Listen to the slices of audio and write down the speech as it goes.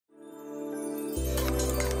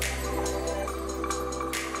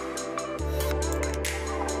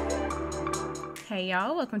Hey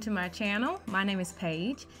y'all, welcome to my channel. My name is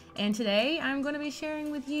Paige, and today I'm going to be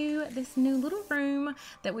sharing with you this new little room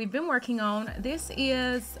that we've been working on. This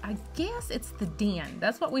is, I guess it's the den.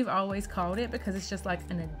 That's what we've always called it because it's just like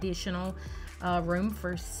an additional room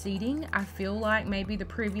for seating. I feel like maybe the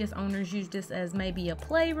previous owners used this as maybe a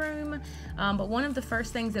playroom, but one of the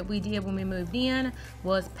first things that we did when we moved in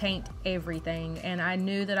was paint everything, and I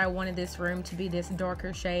knew that I wanted this room to be this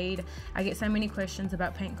darker shade. I get so many questions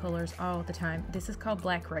about paint colors all the time. This is called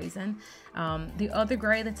Black Raisin. The other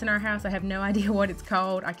gray that's in our house, I have no idea what it's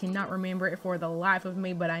called. I cannot remember it for the life of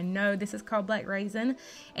me, but I know this is called Black Raisin,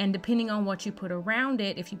 and depending on what you put around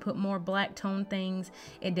it, if you put more black tone things,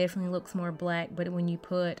 it definitely looks more black. But when you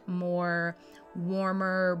put more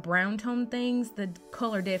warmer brown tone things, the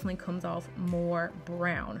color definitely comes off more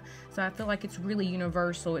brown. So I feel like it's really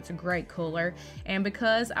universal. It's a great color, and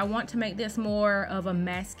because I want to make this more of a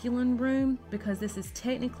masculine room, because this is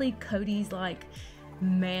technically Cody's like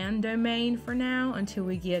man domain for now until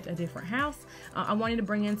we get a different house, I wanted to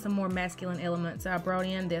bring in some more masculine elements. So I brought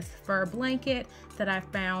in this fur blanket that I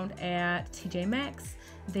found at TJ Maxx,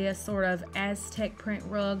 this sort of Aztec print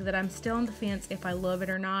rug that I'm still on the fence if I love it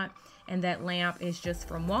or not, and that lamp is just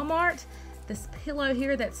from Walmart. This pillow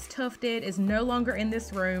here that's tufted is no longer in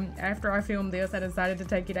this room. After I filmed this, I decided to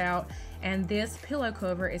take it out, and this pillow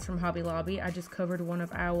cover is from Hobby Lobby. I just covered one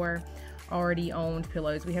of our already owned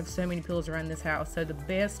pillows. We have so many pillows around this house, so the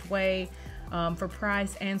best way for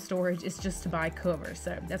price and storage is just to buy covers.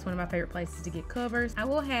 So that's one of my favorite places to get covers. I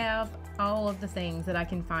will have all of the things that I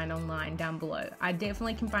can find online down below. I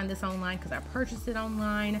definitely can find this online because I purchased it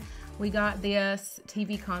online. We got this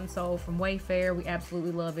TV console from Wayfair. We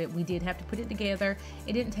absolutely love it. We did have to put it together.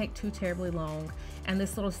 It didn't take too terribly long. And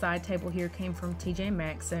this little side table here came from TJ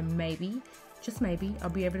Maxx, so maybe, just maybe, I'll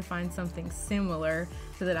be able to find something similar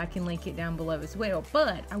so that I can link it down below as well.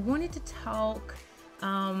 But I wanted to talk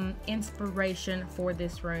inspiration for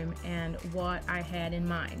this room and what I had in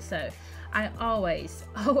mind. So I always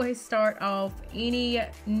start off any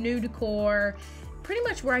new decor, pretty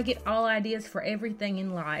much where I get all ideas for everything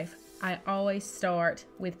in life. I always start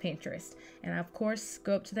with Pinterest, and I of course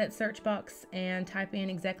go up to that search box and type in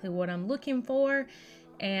exactly what I'm looking for,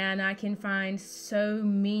 and I can find so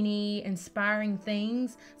many inspiring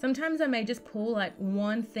things. Sometimes I may just pull like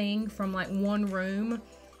one thing from like one room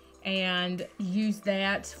and use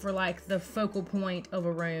that for like the focal point of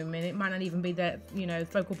a room, and it might not even be that, you know,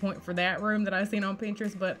 focal point for that room that I've seen on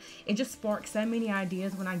Pinterest, but it just sparks so many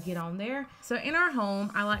ideas when I get on there. So in our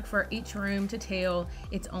home, I like for each room to tell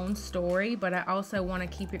its own story, but I also want to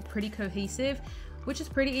keep it pretty cohesive, which is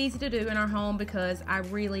pretty easy to do in our home because I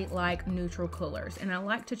really like neutral colors, and I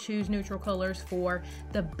like to choose neutral colors for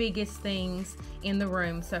the biggest things in the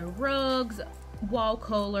room. So rugs, wall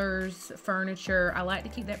colors, furniture, I like to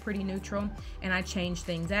keep that pretty neutral, and I change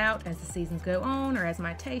things out as the seasons go on or as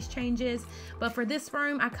my taste changes. But for this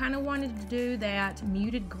room, I kind of wanted to do that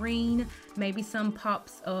muted green, maybe some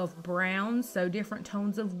pops of browns, so different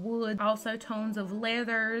tones of wood, also tones of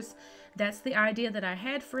leathers. That's the idea that I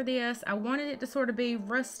had for this. I wanted it to sort of be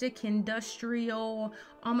rustic, industrial,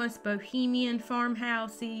 almost bohemian,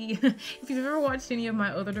 farmhousey. If you've ever watched any of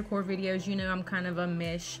my other decor videos, you know I'm kind of a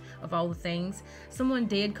mesh of all the things. Someone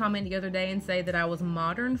did comment the other day and say that I was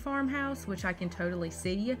modern farmhouse, which I can totally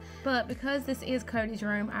see. But because this is Cody's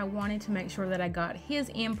room, I wanted to make sure that I got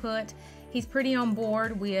his input. He's pretty on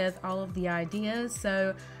board with all of the ideas,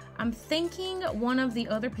 so I'm thinking one of the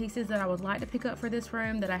other pieces that I would like to pick up for this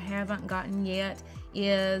room that I haven't gotten yet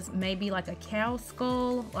is maybe like a cow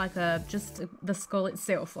skull, like just the skull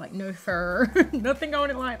itself, like no fur, nothing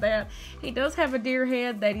on it like that. He does have a deer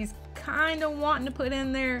head that he's kind of wanting to put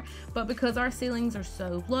in there, but because our ceilings are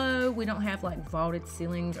so low, we don't have like vaulted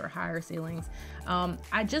ceilings or higher ceilings.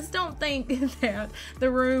 I just don't think that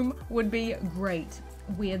the room would be great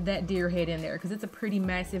with that deer head in there, because it's a pretty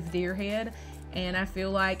massive deer head, and I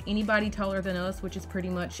feel like anybody taller than us, which is pretty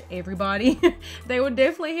much everybody, they would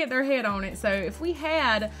definitely hit their head on it. So if we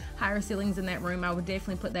had higher ceilings in that room, I would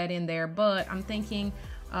definitely put that in there. But I'm thinking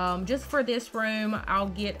just for this room, I'll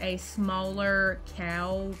get a smaller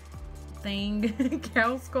cow thing,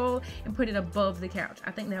 cow skull, and put it above the couch.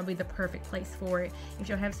 I think that'll be the perfect place for it. If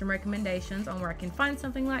you'll have some recommendations on where I can find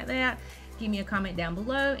something like that, give me a comment down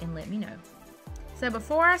below and let me know. So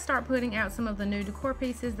before I start putting out some of the new decor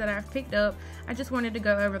pieces that I've picked up, I just wanted to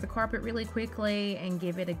go over the carpet really quickly and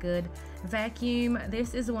give it a good vacuum.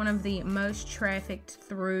 This is one of the most trafficked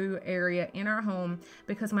through area in our home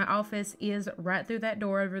because my office is right through that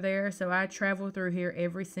door over there. So I travel through here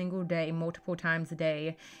every single day, multiple times a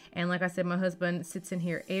day. And like I said, my husband sits in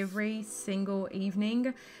here every single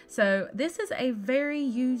evening. So this is a very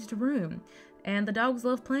used room. And the dogs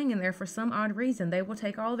love playing in there for some odd reason. They will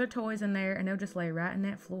take all their toys in there and they'll just lay right in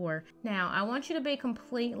that floor. Now, I want you to be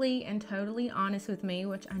completely and totally honest with me,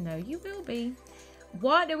 which I know you will be.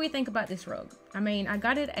 What do we think about this rug? I mean, I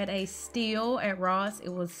got it at a steal at Ross. It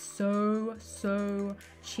was so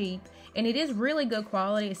cheap. And it is really good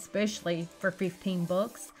quality, especially for 15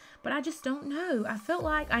 bucks. But I just don't know. I felt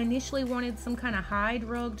like I initially wanted some kind of hide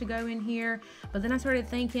rug to go in here, but then I started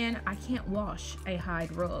thinking I can't wash a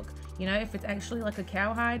hide rug. You know, if it's actually like a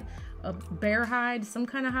cow hide, a bear hide, some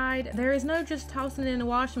kind of hide, there is no just tossing it in the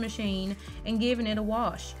washing machine and giving it a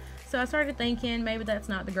wash. So I started thinking maybe that's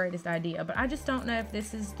not the greatest idea, but I just don't know if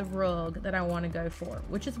this is the rug that I want to go for,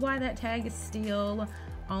 which is why that tag is still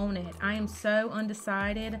on it. I am so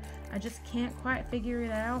undecided. I just can't quite figure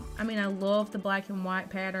it out. I mean, I love the black and white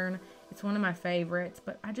pattern. It's one of my favorites,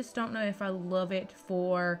 but I just don't know if I love it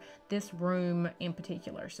for this room in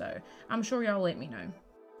particular. So I'm sure y'all let me know.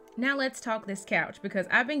 Now let's talk this couch, because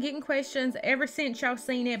I've been getting questions ever since y'all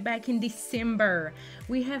seen it back in December.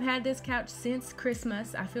 We have had this couch since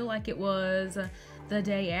Christmas. I feel like it was the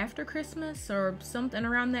day after Christmas or something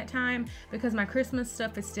around that time, because my Christmas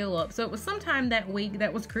stuff is still up. So it was sometime that week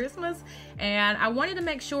that was Christmas, and I wanted to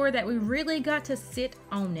make sure that we really got to sit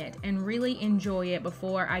on it and really enjoy it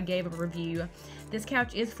before I gave a review. This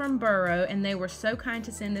couch is from Burrow, and they were so kind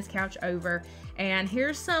to send this couch over. And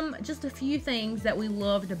here's just a few things that we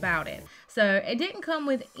loved about it. So it didn't come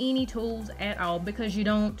with any tools at all, because you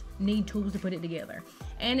don't need tools to put it together.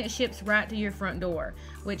 And it ships right to your front door,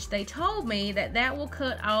 which they told me that will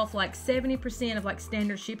cut off like 70% of like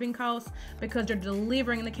standard shipping costs, because they're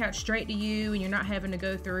delivering the couch straight to you and you're not having to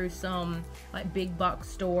go through some like big box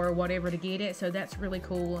store or whatever to get it. So that's really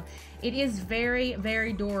cool. It is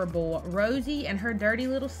very durable. Rosie and her dirty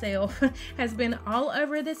little self has been all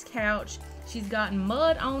over this couch. She's gotten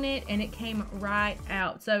mud on it and it came right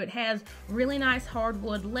out. So it has really nice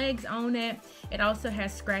hardwood legs on it. It also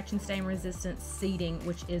has scratch and stain resistant seating,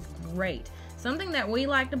 which is great. Something that we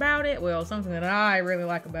liked about it, well, something that I really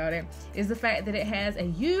like about it, is the fact that it has a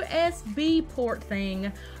USB port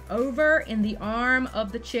thing over in the arm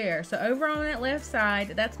of the chair. So over on that left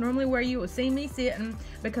side, that's normally where you will see me sitting,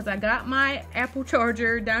 because I got my Apple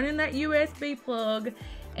charger down in that USB plug,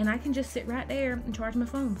 and I can just sit right there and charge my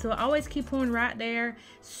phone. So I always keep one right there.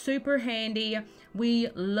 Super handy. We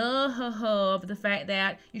love the fact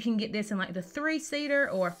that you can get this in like the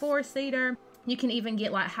 3-seater or 4-seater. You can even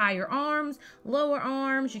get like higher arms, lower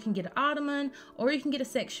arms. You can get an ottoman, or you can get a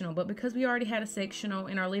sectional. But because we already had a sectional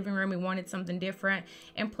in our living room, we wanted something different.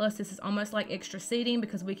 And plus, this is almost like extra seating,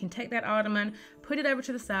 because we can take that ottoman, put it over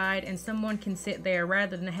to the side, and someone can sit there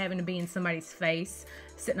rather than having to be in somebody's face,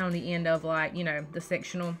 sitting on the end of like, you know, the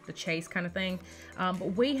sectional, the chase kind of thing.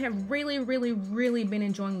 But we have really been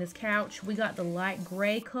enjoying this couch. We got the light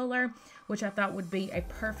gray color, which I thought would be a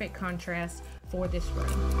perfect contrast for this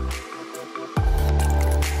room.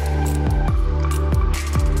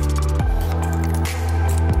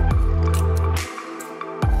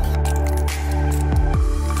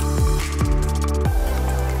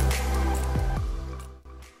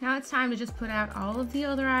 Now it's time to just put out all of the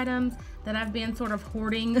other items that I've been sort of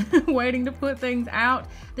hoarding, waiting to put things out.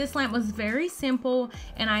 This lamp was very simple,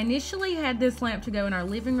 and I initially had this lamp to go in our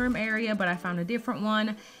living room area, but I found a different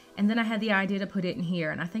one. And then I had the idea to put it in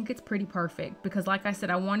here, and I think it's pretty perfect, because like I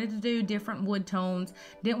said, I wanted to do different wood tones.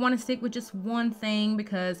 Didn't want to stick with just one thing,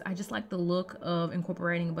 because I just like the look of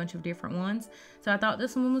incorporating a bunch of different ones. So I thought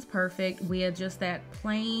this one was perfect. We had just that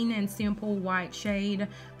plain and simple white shade,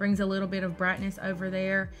 brings a little bit of brightness over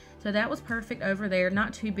there. So that was perfect over there.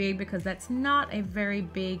 Not too big, because that's not a very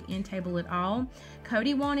big end table at all.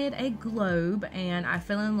 Cody wanted a globe, and I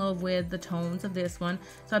fell in love with the tones of this one.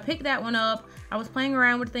 So I picked that one up. I was playing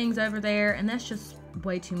around with things over there, and that's just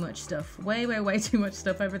way too much stuff. Way too much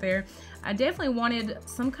stuff over there. I definitely wanted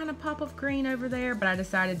some kind of pop of green over there, but I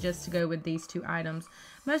decided just to go with these two items.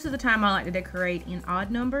 Most of the time I like to decorate in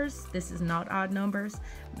odd numbers. This is not odd numbers,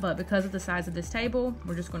 but because of the size of this table,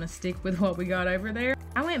 we're just going to stick with what we got over there.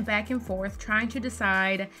 I went back and forth trying to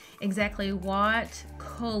decide exactly what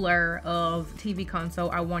color of TV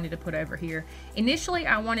console I wanted to put over here. Initially,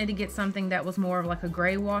 I wanted to get something that was more of like a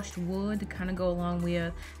gray washed wood to kind of go along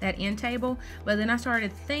with that end table, but then I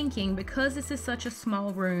started thinking, because this is such a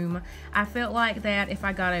small room, I felt like that if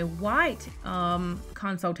I got a white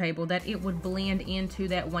console table, that it would blend into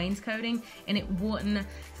that wainscoting, and it wouldn't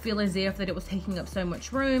feel as if that it was taking up so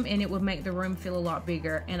much room, and it would make the room feel a lot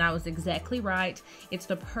bigger. And I was exactly right. It's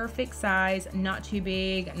the perfect size, not too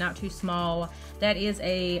big, not too small. That is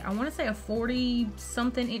a, I want to say a 40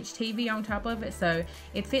 something inch TV on top of it, so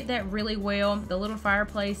it fit that really well. The little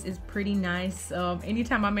fireplace is pretty nice.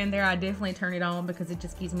 Anytime I'm in there, I definitely turn it on because it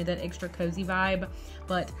just gives me that extra cozy vibe.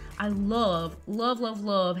 But I love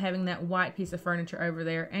having that white piece of furniture over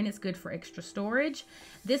there, and it's good for extra storage.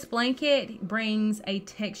 This blanket brings a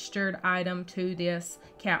textured item to this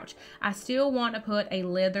couch. I still want to put a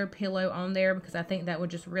leather pillow on there because I think that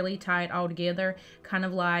would just really tie it all together, kind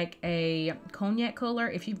of like a cognac color.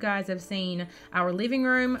 If you guys have seen our living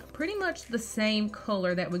room, pretty much the same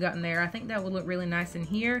color that we got in there. I think that would look really nice in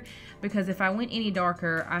here because if I went any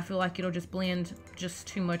darker, I feel like it'll just blend just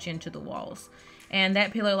too much into the walls. And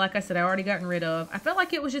that pillow, like I said, I already gotten rid of. I felt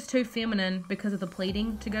like it was just too feminine because of the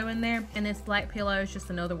pleating to go in there. And this black pillow is just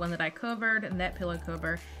another one that I covered. And that pillow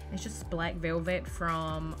cover is just black velvet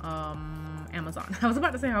from Amazon. I was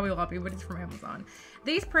about to say Hobby Lobby, but it's from Amazon.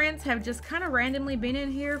 These prints have just kind of randomly been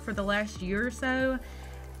in here for the last year or so.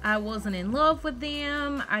 I wasn't in love with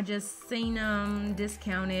them. I just seen them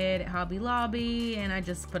discounted at Hobby Lobby, and I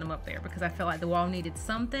just put them up there because I felt like the wall needed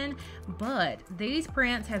something. But these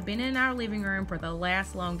prints have been in our living room for the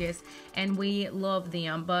longest, and we love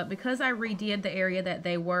them. But because I redid the area that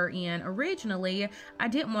they were in originally, I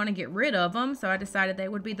didn't want to get rid of them, so I decided they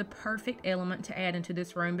would be the perfect element to add into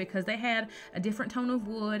this room because they had a different tone of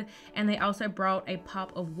wood, and they also brought a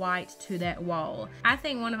pop of white to that wall. I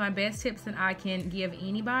think one of my best tips that I can give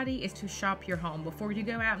anybody is to shop your home before you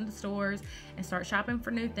go out into stores and start shopping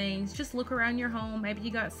for new things. Just look around your home. Maybe you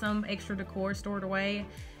got some extra decor stored away,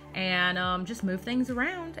 and just move things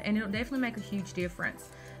around, and it'll definitely make a huge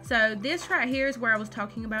difference. So this right here is where I was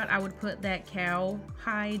talking about. I would put that cow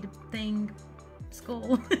hide thing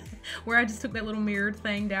skull where I just took that little mirrored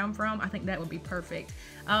thing down from. I think that would be perfect.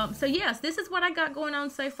 So yes, this is what I got going on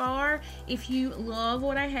so far. If you love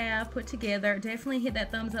what I have put together, definitely hit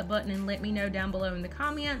that thumbs up button and let me know down below in the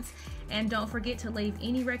comments. And don't forget to leave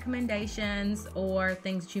any recommendations or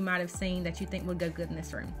things that you might have seen that you think would go good in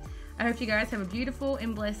this room. I hope you guys have a beautiful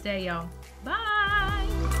and blessed day, y'all. Bye.